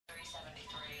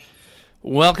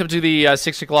Welcome to the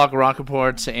 6 o'clock Rock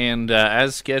Report, and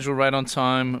as scheduled, right on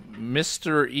time,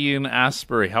 Mr. Ian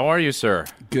Astbury. How are you, sir?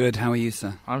 Good. How are you,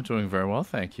 sir? I'm doing very well,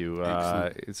 thank you.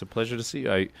 It's a pleasure to see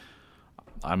you.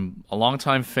 I'm a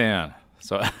longtime fan,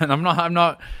 so and I'm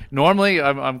not. Normally,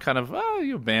 I'm kind of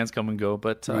bands come and go,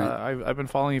 but Right. I've been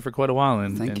following you for quite a while,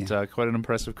 and quite an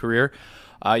impressive career.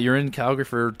 You're in Calgary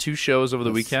for 2 shows over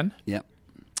the weekend. Yep.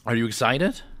 Are you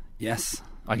excited? Yes.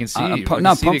 I can see. I'm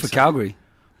pumped for Calgary.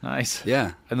 Nice.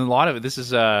 Yeah. And a lot of it, this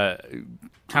is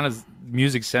kind of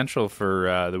music central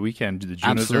for the weekend. The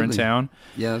Junos are in town.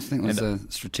 Yeah, I think there's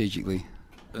strategically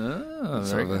sort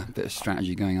of a bit of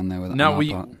strategy going on there with that. Now,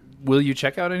 will you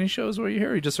check out any shows while you're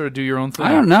here, or you just sort of do your own thing?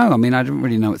 I don't know. I mean, I don't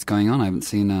really know what's going on. I haven't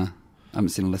seen a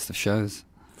list of shows.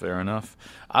 Fair enough.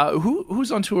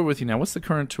 Who's on tour with you now? What's the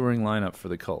current touring lineup for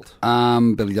the Cult?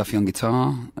 Billy Duffy on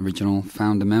guitar, original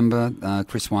founder member.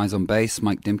 Chris Wise on bass,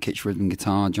 Mike Dimkich rhythm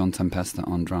guitar, John Tempesta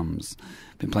on drums.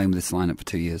 Been playing with this lineup for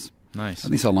 2 years. Nice. I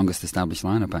think it's our longest established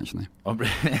lineup, actually. Oh,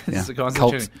 yeah.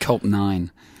 Cult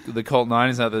 9. The Cult 9,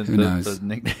 is that the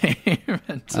nickname?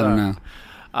 I don't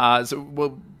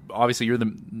know. Obviously, you're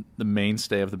the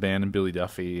mainstay of the band, and Billy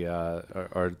Duffy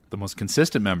are the most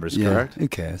consistent members, correct? Who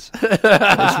cares?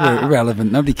 It's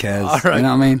irrelevant. Nobody cares. All right. You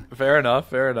know what I mean? Fair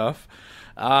enough.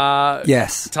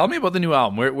 Yes. Tell me about the new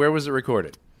album. Where was it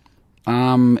recorded?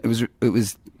 It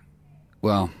was.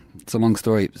 Well, it's a long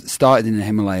story. It started in the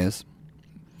Himalayas.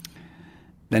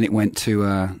 Then it went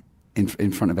to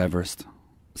in front of Everest.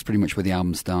 It's pretty much where the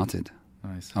album started.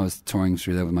 Nice. I was touring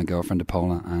through there with my girlfriend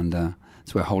Apola, and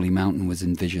it's where Holy Mountain was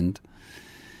envisioned.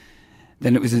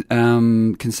 Then it was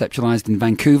conceptualized in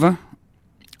Vancouver.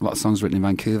 A lot of songs written in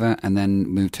Vancouver, and then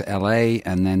moved to LA,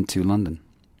 and then to London.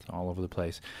 All over the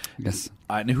place. Yes.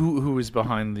 And who was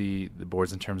behind the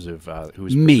boards in terms of who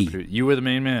was me? You were the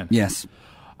main man. Yes.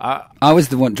 I was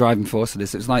the one driving force of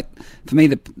this. It was like, for me,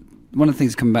 one of the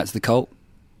things coming back to the Cult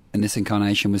in this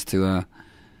incarnation was to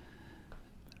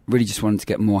really just wanted to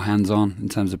get more hands-on in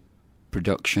terms of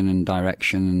production and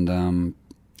direction,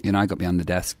 and I got behind the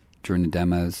desk during the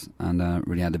demos and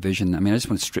really had a vision. I mean, I just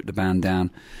want to strip the band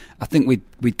down. I think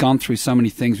we'd gone through so many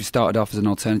things. We started off as an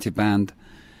alternative band.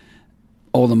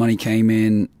 All the money came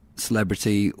in,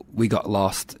 celebrity. We got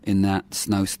lost in that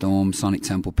Snowstorm, Sonic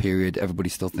Temple period. Everybody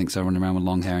still thinks I run around with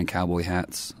long hair and cowboy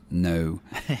hats. No,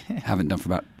 haven't done for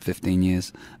about 15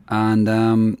 years. And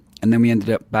then we ended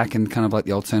up back in kind of like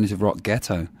the alternative rock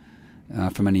ghetto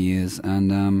for many years.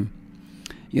 And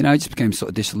I just became sort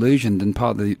of disillusioned, and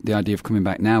part of the idea of coming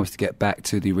back now is to get back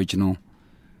to the original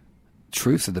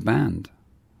truth of the band,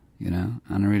 and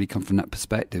I really come from that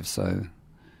perspective, so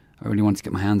I really wanted to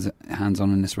get my hands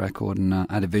on in this record, and I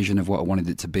had a vision of what I wanted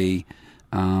it to be,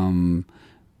 kind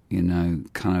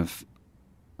of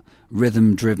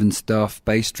rhythm-driven stuff,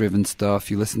 bass-driven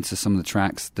stuff. You listen to some of the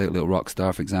tracks, Dirty Little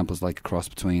Rockstar, for example, is like a cross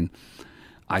between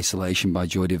Isolation by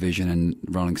Joy Division and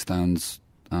Rolling Stones,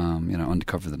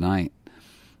 Undercover of the Night.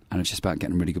 And it's just about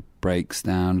getting really good breaks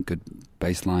down, good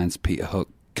bass lines, Peter Hook,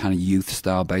 kind of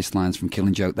youth-style bass lines from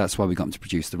Killing Joke. That's why we got him to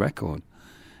produce the record,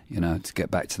 to get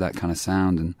back to that kind of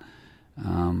sound and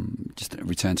just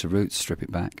return to roots, strip it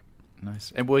back.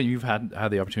 Nice. And, you've had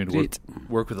the opportunity to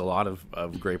work with a lot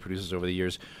of great producers over the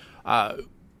years.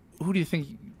 Who do you think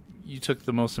you took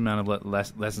the most amount of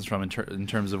lessons from in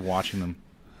terms of watching them?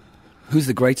 Who's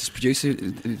the greatest producer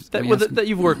that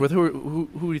you've worked with? Who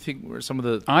do you think were some of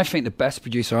the... I think the best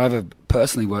producer I ever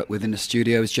personally worked with in the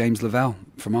studio is James Lavelle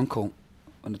from Uncle.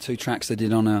 On the 2 tracks they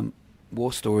did on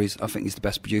War Stories, I think he's the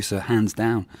best producer, hands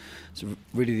down. It's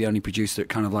really the only producer that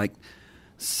kind of like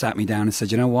sat me down and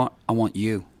said, you know what, I want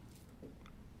you.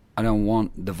 I don't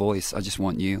want the voice, I just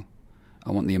want you.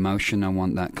 I want the emotion, I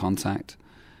want that contact.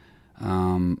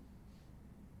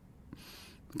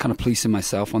 Kind of policing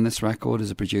myself on this record as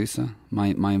a producer, my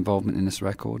involvement in this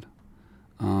record.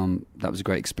 That was a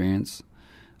great experience.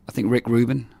 I think Rick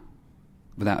Rubin,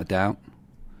 without a doubt.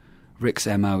 Rick's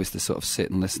MO is to sort of sit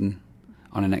and listen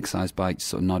on an exercise bike,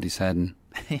 sort of nod his head and,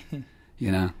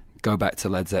 go back to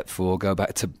Led Zepp 4, go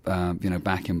back to,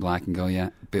 Back in Black and go,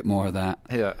 yeah, a bit more of that.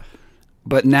 Yeah.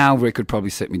 But now Rick would probably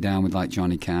sit me down with like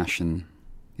Johnny Cash and,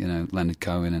 Leonard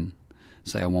Cohen and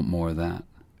say, I want more of that.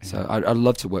 So I'd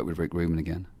love to work with Rick Rubin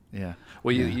again. Yeah.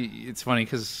 Well, it's funny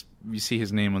because you see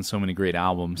his name on so many great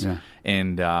albums,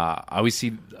 and I always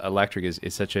see Electric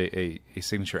is such a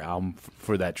signature album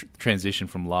for that transition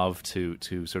from love to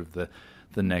sort of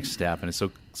the next step, and it's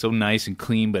so nice and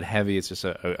clean but heavy. It's just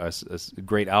a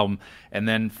great album. And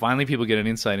then finally people get an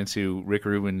insight into Rick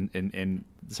Rubin and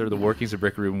sort of the workings of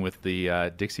Brick Rubin with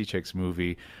the Dixie Chicks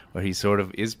movie, where he sort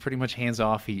of is pretty much hands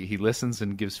off. He listens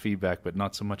and gives feedback, but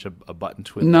not so much a button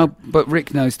twiddler. No, but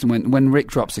Rick knows to when Rick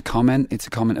drops a comment, it's a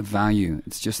comment of value.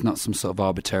 It's just not some sort of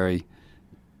arbitrary,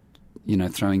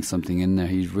 throwing something in there.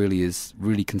 He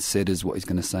really considers what he's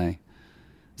going to say.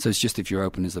 So it's just if you're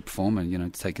open as a performer, to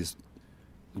take his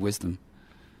wisdom.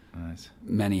 Nice.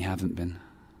 Many haven't been.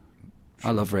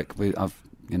 Sure. I love Rick.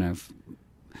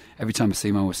 Every time I see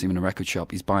him, I always see him in a record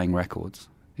shop. He's buying records.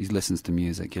 He listens to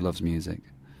music. He loves music.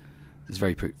 There's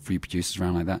very few producers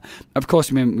around like that. Of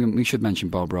course, we should mention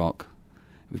Bob Rock.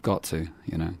 We've got to,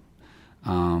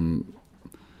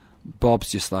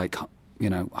 Bob's just like,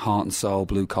 heart and soul,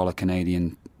 blue-collar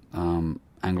Canadian,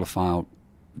 Anglophile,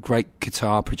 great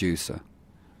guitar producer.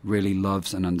 Really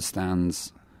loves and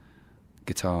understands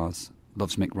guitars.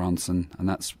 Loves Mick Ronson. And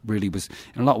that's really was,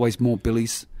 in a lot of ways, more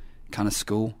Billy's kind of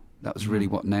school. That was really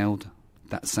what nailed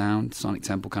that sound, Sonic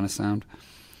Temple kind of sound.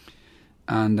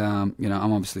 And, I'm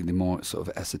obviously the more sort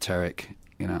of esoteric,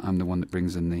 I'm the one that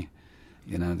brings in the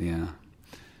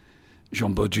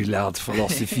Jean Baudrillard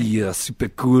philosophy, super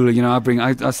cool.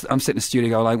 I'm sitting in the studio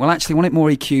go like, well, actually, I want it more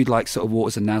EQ'd like sort of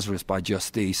Waters of Nazareth by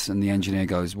Justice. And the engineer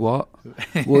goes, what?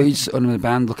 Well, he's under the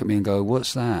band look at me and go,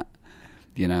 what's that?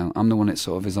 I'm the one that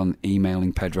sort of is on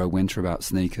emailing Pedro Winter about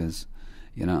sneakers.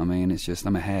 You know what I mean? It's just,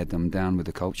 I'm ahead, I'm down with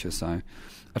the culture. So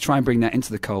I try and bring that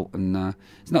into the cult. And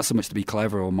it's not so much to be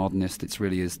clever or modernist, it's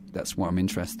really that's what I'm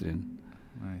interested in.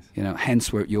 Nice.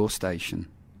 Hence we're at your station,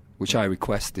 which I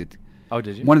requested. Oh,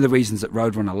 did you? One of the reasons that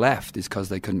Roadrunner left is because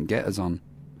they couldn't get us on,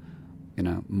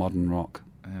 modern rock.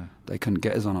 Yeah. They couldn't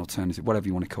get us on alternative, whatever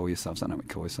you want to call yourselves. I don't know what we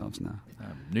call yourselves now.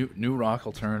 New rock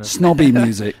alternative. Snobby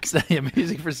music. Yeah,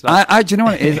 music for stuff. Do you know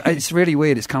what it is? It's really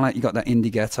weird. It's kind of like you got that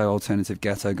indie ghetto, alternative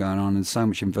ghetto going on, and so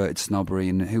much inverted snobbery.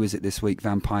 And who is it this week?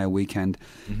 Vampire Weekend.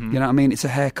 Mm-hmm. You know what I mean? It's a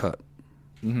haircut.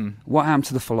 Mm-hmm. What happened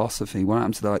to the philosophy? What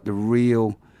happened to the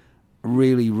real,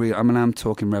 really real? I mean, I'm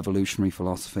talking revolutionary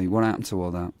philosophy. What happened to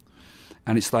all that?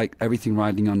 And it's like everything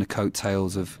riding on the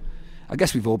coattails of. I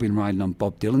guess we've all been riding on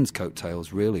Bob Dylan's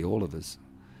coattails, really, all of us.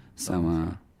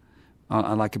 So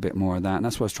I like a bit more of that, and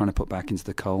that's what I was trying to put back into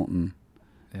the cult, and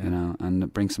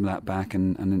and bring some of that back,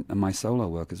 and my solo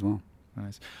work as well.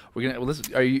 Nice. We're gonna. Well,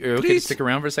 listen, are you okay to stick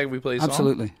around for a second? We play a song.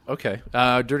 Absolutely. Okay.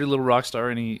 Dirty Little Rock Star.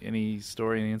 Any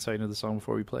story, any insight into the song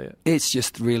before we play it? It's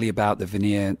just really about the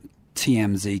veneer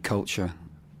TMZ culture.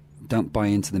 Don't buy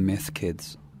into the myth,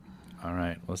 kids. All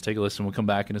right, let's take a listen. We'll come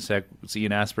back in a sec. We'll see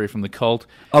Ian Astbury from The Cult.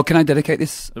 Oh, can I dedicate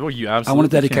this? Oh, you absolutely I want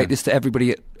to dedicate this to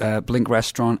everybody at Blink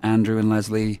Restaurant, Andrew and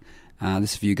Leslie.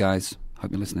 This is for you guys.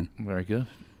 Hope you're listening. Very good.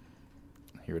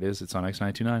 Here it is. It's on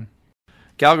X929.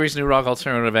 Calgary's new rock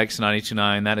alternative,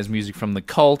 X929. That is music from The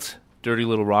Cult, Dirty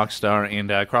Little Rock Star. And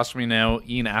across from me now,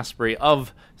 Ian Astbury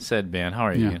of said band. How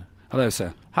are you, Ian? Hello,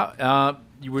 sir.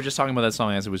 You were just talking about that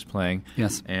song as it was playing.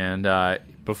 Yes. And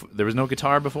there was no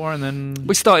guitar before, and then...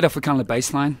 We started off with kind of the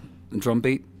bass line and drum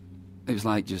beat. It was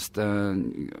like just...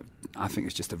 I think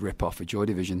it's just a rip-off of Joy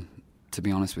Division, to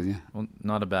be honest with you. Well,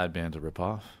 not a bad band to rip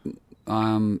off.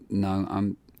 No,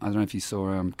 I don't know if you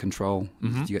saw Control.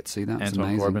 Mm-hmm. Did you get to see that?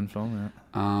 Anton Corbijn film,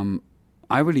 yeah.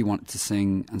 I really wanted to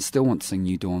sing, and still want to sing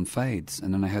New Dawn Fades,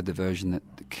 and then I heard the version that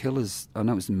the Killers... Oh,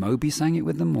 no, it was Moby sang it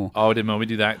with them? Or did Moby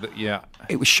do that? Yeah.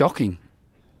 It was shocking.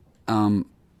 And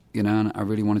I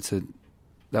really wanted to...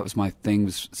 That was my thing,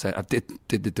 was say I did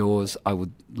the Doors. I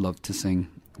would love to sing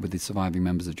with the surviving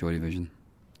members of Joy Division.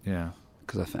 Yeah.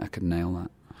 Because I think I could nail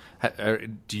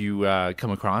that. Do you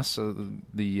come across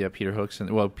the Peter Hooks?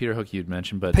 Peter Hook you'd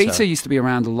mentioned, but... Peter used to be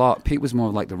around a lot. Pete was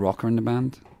more like the rocker in the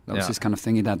band. That was his kind of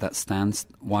thing. He'd had that stance,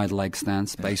 wide leg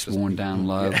stance, bass worn down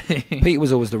low. Pete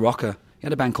was always the rocker. He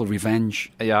had a band called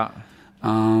Revenge. Yeah.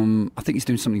 I think he's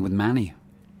doing something with Manny.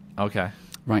 Okay.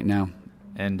 Right now.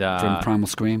 And from Primal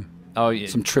Scream. Oh, yeah.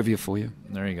 Some trivia for you.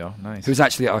 There you go. Nice. He was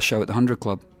actually at our show at the 100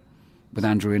 Club with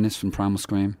Andrew Innes from Primal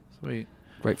Scream. Sweet.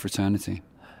 Great fraternity.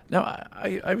 No,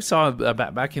 I saw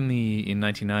back in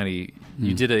 1990,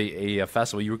 you did a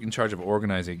festival. You were in charge of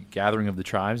organizing Gathering of the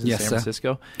Tribes in San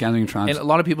Francisco. Gathering of Tribes. And a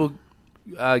lot of people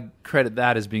credit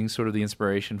that as being sort of the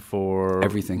inspiration for...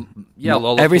 Everything. Yeah,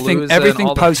 Lollapalooza. Everything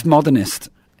postmodernist,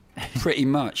 pretty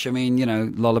much. I mean,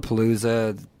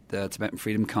 Lollapalooza, the Tibetan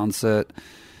Freedom Concert,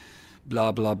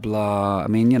 blah, blah, blah. I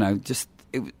mean,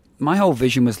 my whole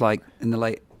vision was like, in the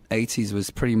late 80s, was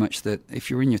pretty much that if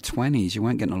you were in your 20s, you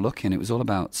weren't getting a look in. It was all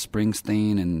about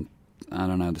Springsteen and, I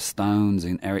don't know, the Stones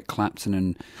and Eric Clapton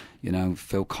and,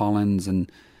 Phil Collins.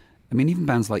 And, I mean, even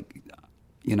bands like,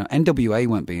 NWA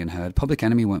weren't being heard. Public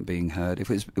Enemy weren't being heard. If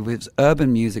it was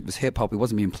urban music, it was hip-hop, it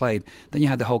wasn't being played, then you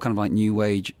had the whole kind of like new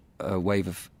wave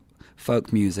of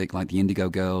folk music like the Indigo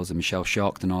Girls and Michelle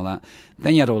Shocked and all that.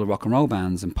 Then you had all the rock and roll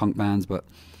bands and punk bands, but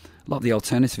a lot of the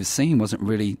alternative scene wasn't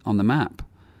really on the map.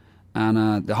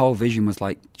 And the whole vision was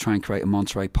like try and create a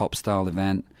Monterey pop-style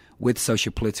event with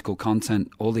socio-political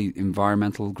content. All the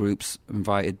environmental groups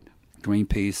invited,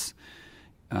 Greenpeace,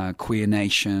 Queer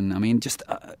Nation. I mean, just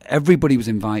everybody was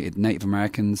invited, Native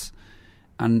Americans.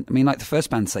 And, I mean, like the first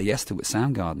band to say yes to it was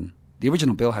Soundgarden. The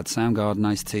original bill had Soundgarden,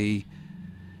 Ice-T.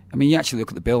 I mean, you actually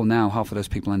look at the bill now, half of those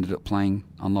people ended up playing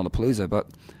on Lollapalooza. But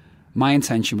my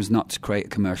intention was not to create a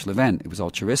commercial event. It was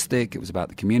altruistic. It was about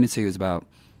the community. It was about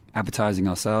advertising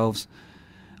ourselves.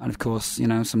 And, of course, you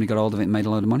know, somebody got hold of it and made a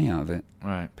load of money out of it.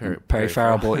 Right. Perry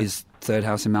Farrell bought his third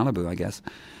house in Malibu, I guess.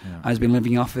 Yeah. I've been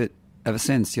living off it ever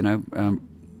since, you know.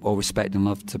 All respect and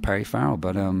love to Perry Farrell,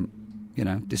 but, you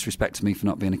know, disrespect to me for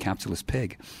not being a capitalist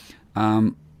pig.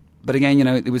 But again, you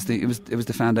know, it was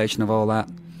the foundation of all that.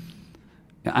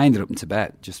 I ended up in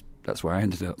Tibet. Just that's where I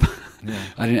ended up. Yeah.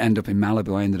 I didn't end up in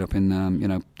Malibu. I ended up in you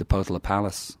know, the Potala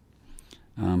Palace,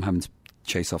 having to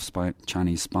chase off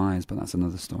Chinese spies. But that's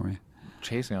another story.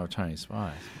 Chasing out Chinese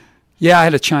spies. Yeah, I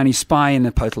had a Chinese spy in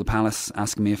the Potala Palace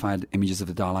asking me if I had images of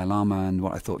the Dalai Lama and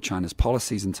what I thought China's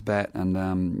policies in Tibet.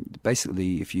 And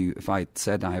basically, if I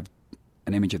said I have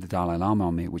an image of the Dalai Lama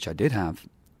on me, which I did have,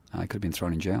 I could have been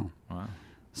thrown in jail. Wow.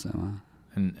 So,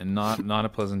 and not a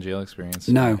pleasant jail experience.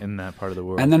 No. In that part of the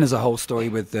world. And then there's a whole story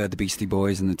with the Beastie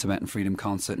Boys and the Tibetan Freedom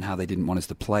Concert and how they didn't want us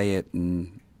to play it.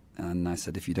 And I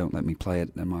said, if you don't let me play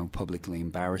it, then I'll publicly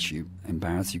embarrass you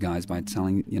guys by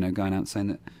telling, you know, going out and saying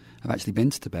that I've actually been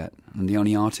to Tibet. I'm the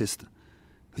only artist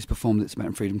who's performed at the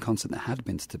Tibetan Freedom Concert that had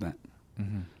been to Tibet.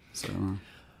 Mm-hmm. So.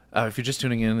 If you're just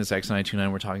tuning in, it's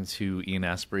X929. We're talking to Ian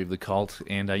Astbury of The Cult,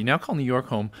 and you now call New York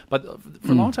home. But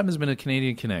for a long time, there's been a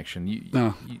Canadian connection.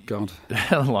 God.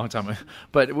 A long time.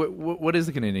 But what is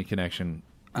the Canadian connection?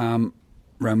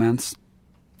 Romance.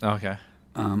 Okay.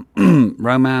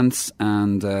 Romance,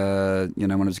 and you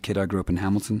know, when I was a kid, I grew up in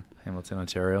Hamilton,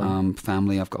 Ontario.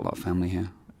 Family. I've got a lot of family here.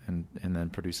 And then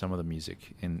produce some of the music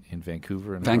in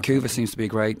Vancouver. And Vancouver seems to be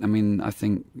great. I mean, I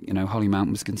think, you know, Holy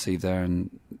Mountain was conceived there, and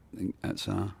it's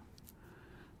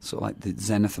sort of like the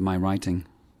zenith of my writing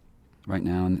right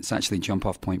now, and it's actually a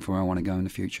jump-off point for where I want to go in the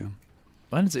future.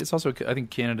 And it's also, I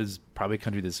think Canada's probably a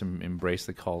country that's embraced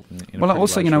the cult. Well,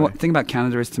 also, you know, what the thing about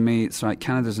Canada is, to me, it's like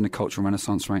Canada's in a cultural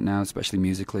renaissance right now, especially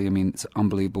musically. I mean, it's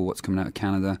unbelievable what's coming out of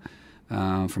Canada.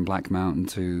 From Black Mountain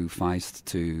to Feist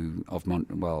to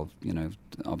you know,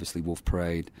 obviously Wolf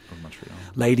Parade,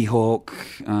 Lady Hawk,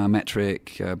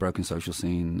 Metric, Broken Social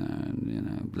Scene, you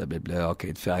know, blah blah blah,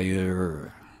 Arcade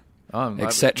Fire,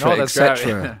 etc.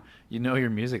 etc. You know your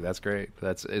music. That's great.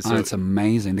 It's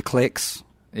amazing. The Clicks,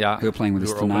 who are playing with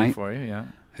us tonight, for you, yeah,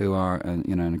 who are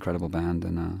you know, an incredible band,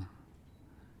 and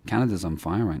Canada's on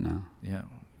fire right now. Yeah.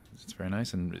 It's very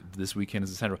nice, and this weekend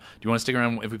is the center. Do you want to stick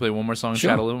around if we play one more song and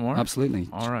Sure. chat a little more? Absolutely.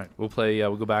 All right. We'll play.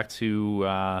 We'll go back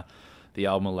to the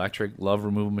album Electric, Love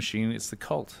Removal Machine. It's The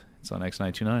Cult. It's on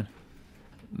X929.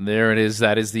 There it is.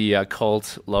 That is the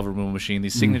Cult, Love Removal Machine, the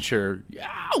signature.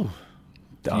 Yow!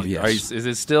 Oh, yes. Is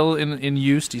it still in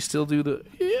use? Do you still do the...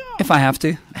 Yeah. If I have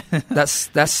to.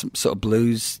 That's sort of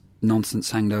blues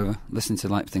nonsense hanged over. Listening to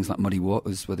like things like Muddy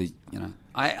Waters, where they, you know...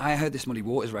 I heard this Muddy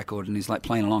Waters record, and he's like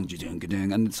playing along,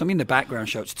 and something in the background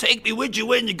shouts, "Take me with you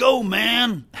when you go,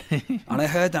 man." And I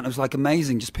heard that, and it was like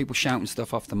amazing, just people shouting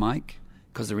stuff off the mic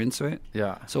because they're into it.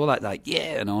 Yeah. So all like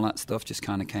yeah, and all that stuff just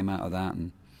kind of came out of that.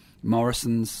 And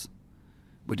Morrison's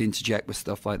would interject with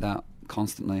stuff like that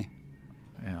constantly.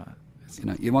 Yeah. You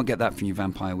know, you won't get that from your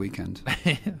Vampire Weekend.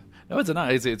 No, it's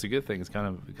a good thing. It's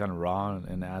kind of raw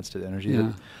and adds to the energy.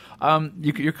 Yeah.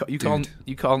 You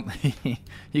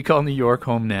call New York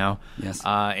home now. Yes.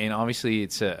 And obviously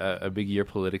it's a big year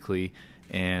politically,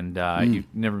 and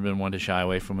you've never been one to shy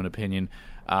away from an opinion.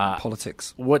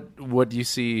 Politics. What do you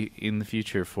see in the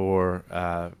future for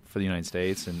the United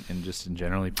States and just in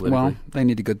generally politically? Well, they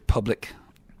need a good public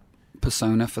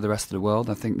persona for the rest of the world.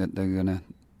 I think that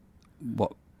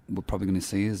what we're probably going to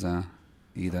see is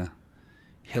either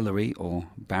Hillary or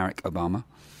Barack Obama.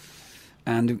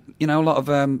 And, you know, a lot of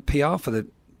PR for the,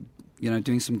 you know,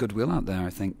 doing some goodwill out there. I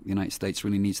think the United States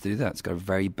really needs to do that. It's got a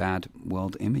very bad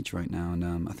world image right now,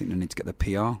 and I think they need to get the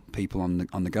PR people on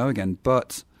the go again.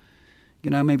 But, you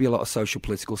know, maybe a lot of social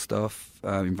political stuff,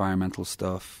 environmental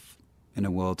stuff in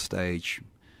a world stage,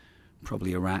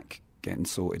 probably Iraq getting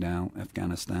sorted out,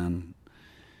 Afghanistan.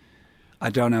 I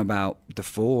don't know about the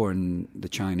four and the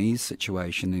Chinese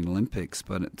situation in the Olympics,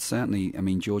 but it's certainly, I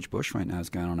mean, George Bush right now is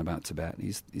going on about Tibet.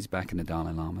 He's back in the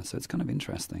Dalai Lama, so it's kind of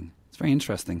interesting. It's very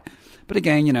interesting. But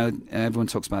again, you know, everyone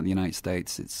talks about the United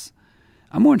States.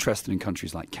 I'm more interested in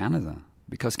countries like Canada,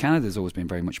 because Canada's always been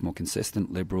very much more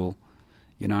consistent, liberal,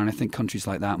 and I think countries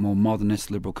like that, more modernist,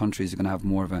 liberal countries, are going to have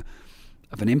more of an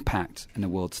impact in the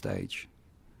world stage.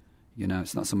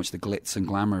 It's not so much the glitz and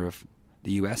glamour of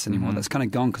the US anymore. Mm-hmm. That's kind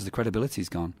of gone because the credibility's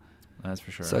gone. That's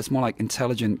for sure. So it's more like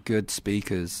intelligent, good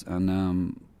speakers,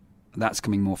 and that's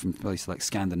coming more from places like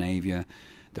Scandinavia.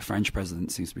 The French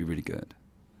president seems to be really good.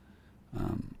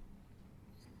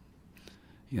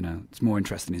 It's more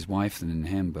interested in his wife than in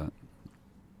him, but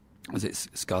was it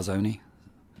Scarzoni?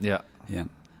 Yeah. Yeah.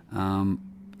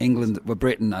 England,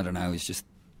 Britain, I don't know. It's just,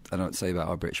 I don't know what to say about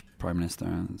our British Prime Minister.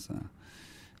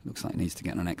 Looks like he needs to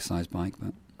get on an exercise bike,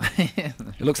 but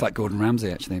it looks like Gordon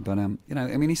Ramsay, actually. But,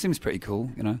 he seems pretty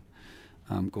cool,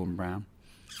 Gordon Brown.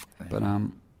 But,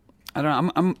 I don't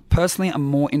know. I'm personally, I'm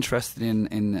more interested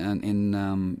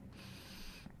in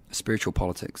spiritual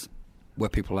politics, where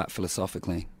people are at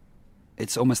philosophically.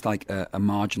 It's almost like a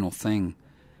marginal thing.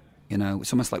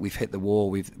 It's almost like we've hit the wall.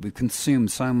 We've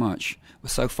consumed so much. We're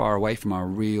so far away from our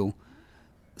real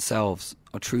selves,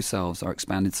 our true selves, our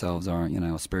expanded selves,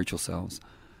 our spiritual selves.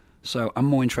 So I'm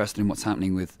more interested in what's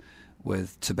happening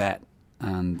with Tibet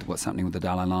and what's happening with the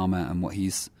Dalai Lama and what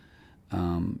he's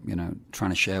trying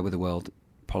to share with the world.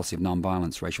 Policy of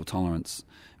non-violence, racial tolerance,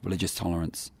 religious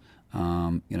tolerance.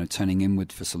 Turning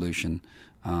inward for solution.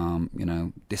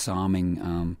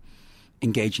 Disarming.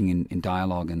 Engaging in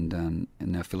dialogue and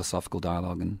in philosophical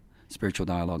dialogue and spiritual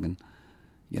dialogue and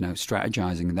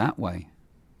strategizing that way.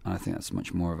 And I think that's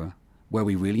much more of where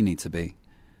we really need to be.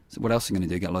 So what else are you going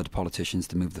to do? Get a load of politicians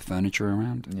to move the furniture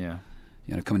around? Yeah.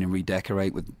 Come in and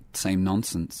redecorate with the same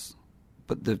nonsense.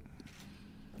 But the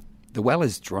well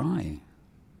is dry.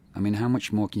 I mean, how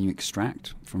much more can you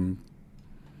extract from?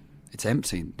 It's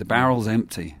empty. The barrel's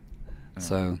empty. Yeah.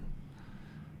 So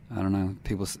I don't know.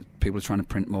 People are trying to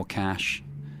print more cash.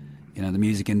 The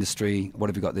music industry. What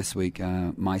have we got this week?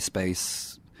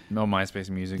 MySpace. No MySpace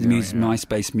music.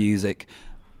 MySpace music.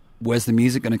 Where's the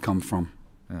music going to come from?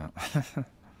 Yeah.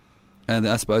 And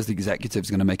I suppose the executives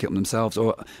are going to make it up themselves.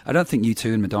 Or I don't think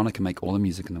U2 and Madonna can make all the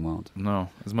music in the world. No,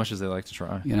 as much as they like to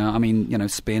try.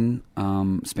 Spin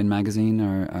Magazine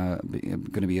are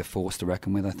going to be a force to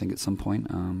reckon with, I think, at some point.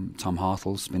 Tom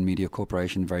Hartle, Spin Media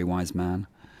Corporation, very wise man.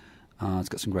 It's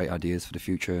got some great ideas for the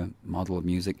future model of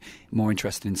music. More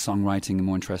interested in songwriting and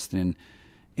more interested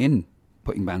in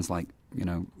putting bands like,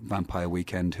 Vampire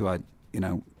Weekend, who I,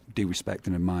 do respect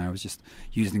and admire. I was just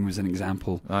using them as an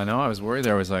example. I know. I was worried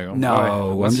there. I was like, oh,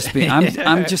 no, boy. I'm just being.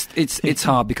 I'm just. It's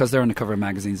hard because they're on the cover of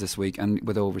magazines this week, and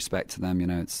with all respect to them,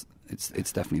 it's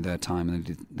definitely their time,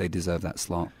 and they deserve that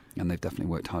slot, and they've definitely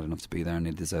worked hard enough to be there, and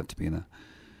they deserve to be there.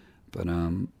 But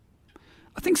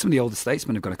I think some of the older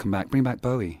statesmen have got to come back. Bring back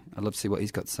Bowie. I'd love to see what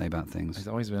he's got to say about things. He's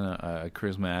always been a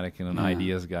charismatic and an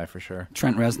ideas guy for sure.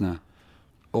 Trent Reznor,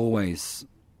 always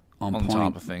on point.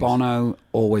 Top of things. Bono,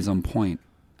 always on point.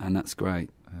 And that's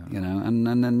great, and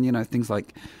then things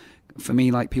like, for me,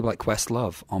 like people like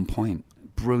Questlove, on point,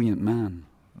 brilliant man,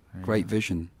 great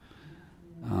vision.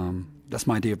 That's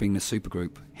my idea of being a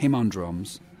supergroup. Him on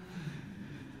drums,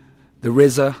 the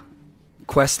RZA,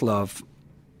 Questlove.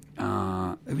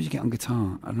 Who would you get on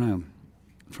guitar? I don't know. I'm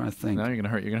trying to think. Now you're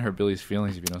gonna hurt Billy's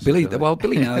feelings if you don't. Billy, well,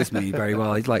 Billy knows me very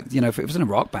well. He's like, if it was in a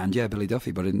rock band, yeah, Billy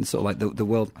Duffy, but in sort of like the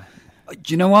world.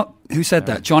 Do you know what? Who said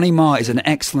that? Johnny Marr is an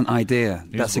excellent idea.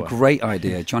 That's a great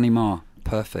idea. Johnny Marr,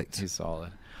 perfect. He's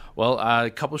solid. Well, a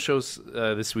couple shows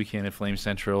this weekend at Flame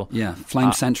Central. Yeah,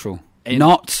 Flame Central.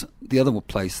 Not the other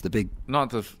place, the big.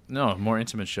 More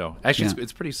intimate show. Actually,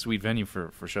 it's a pretty sweet venue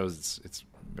for shows. It's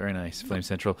very nice, Flame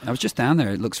Central. I was just down there.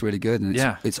 It looks really good, and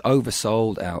it's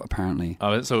oversold out apparently.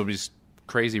 Oh, so it'll be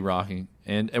crazy rocking.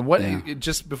 And what?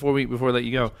 Just before we let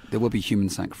you go, there will be human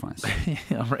sacrifice.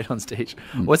 Yeah, right on stage.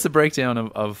 What's the breakdown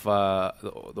of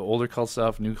the older cult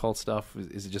stuff, new cult stuff?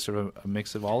 Is it just sort of a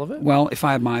mix of all of it? Well, if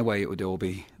I had my way, it would all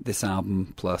be this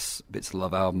album plus Bits of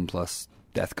Love album plus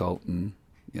Death Cult and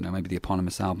maybe the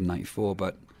eponymous album '94.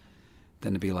 But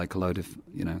then there'd be like a load of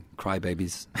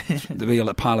crybabies. There'd be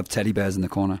a pile of teddy bears in the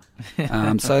corner.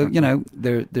 So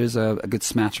there's a good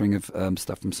smattering of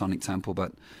stuff from Sonic Temple,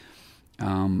 but.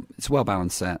 It's a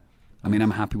well-balanced set. I mean, I'm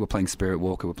happy we're playing Spirit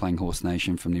Walker, we're playing Horse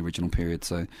Nation from the original period,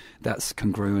 so that's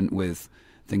congruent with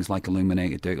things like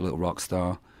Illuminated, Dirty Little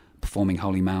Rockstar, performing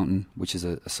Holy Mountain, which is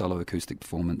a solo acoustic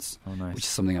performance, which is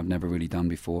something I've never really done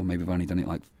before. Maybe I've only done it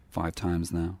like 5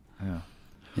 times now. Yeah.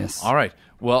 Yes. All right.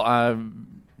 Well,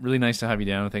 really nice to have you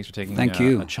down. Thanks for taking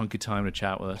you. A chunky time to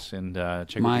chat with us and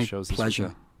check out the shows. My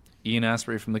pleasure. Ian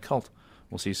Astbury from The Cult.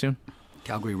 We'll see you soon.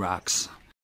 Calgary rocks.